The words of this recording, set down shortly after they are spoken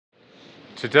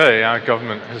Today, our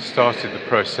government has started the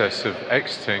process of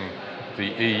exiting the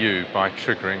EU by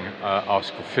triggering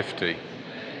Article 50.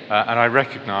 And I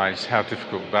recognise how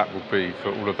difficult that will be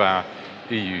for all of our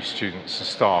EU students and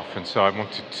staff, and so I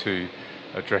wanted to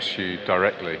address you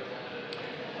directly.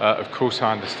 Of course,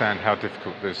 I understand how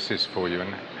difficult this is for you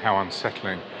and how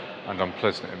unsettling and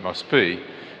unpleasant it must be,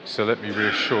 so let me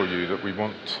reassure you that we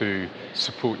want to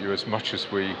support you as much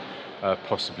as we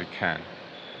possibly can.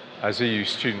 As EU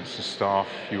students and staff,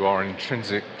 you are an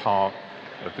intrinsic part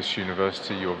of this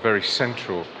university. You're very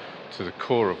central to the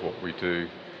core of what we do,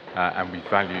 and we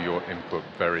value your input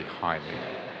very highly.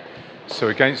 So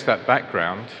against that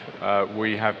background,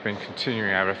 we have been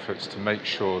continuing our efforts to make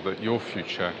sure that your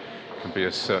future can be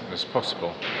as certain as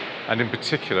possible. And in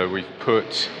particular, we've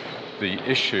put the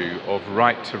issue of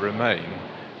right to remain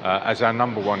as our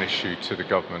number one issue to the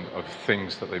government of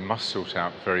things that they must sort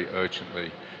out very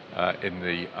urgently in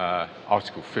the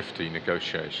Article 50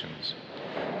 negotiations.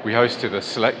 We hosted a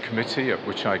select committee at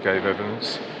which I gave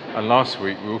evidence, and last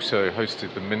week we also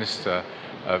hosted the Minister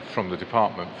from the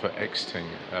Department for exiting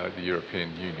the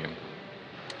European Union.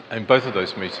 In both of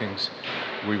those meetings,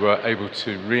 we were able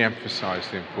to re-emphasise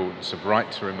the importance of right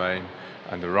to remain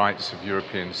and the rights of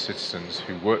European citizens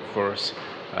who work for us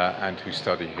and who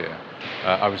study here.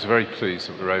 I was very pleased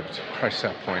that we were able to press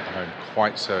that point home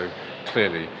quite so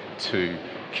clearly to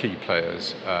key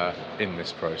players in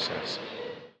this process.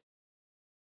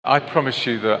 I promise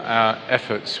you that our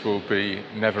efforts will be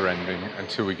never-ending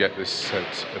until we get this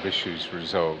set of issues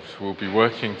resolved. We'll be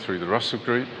working through the Russell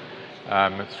Group,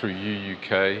 through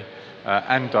UUK,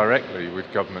 and directly with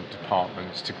government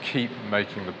departments to keep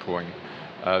making the point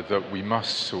that we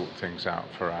must sort things out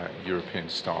for our European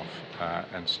staff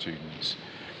and students.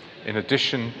 In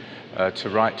addition to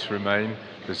right to remain,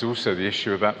 there's also the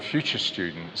issue about future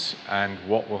students and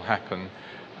what will happen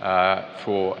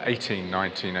for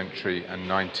 18-19 entry and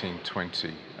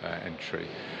 19-20 entry.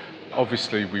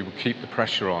 Obviously, we will keep the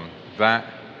pressure on. That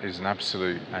is an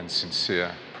absolute and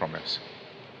sincere promise.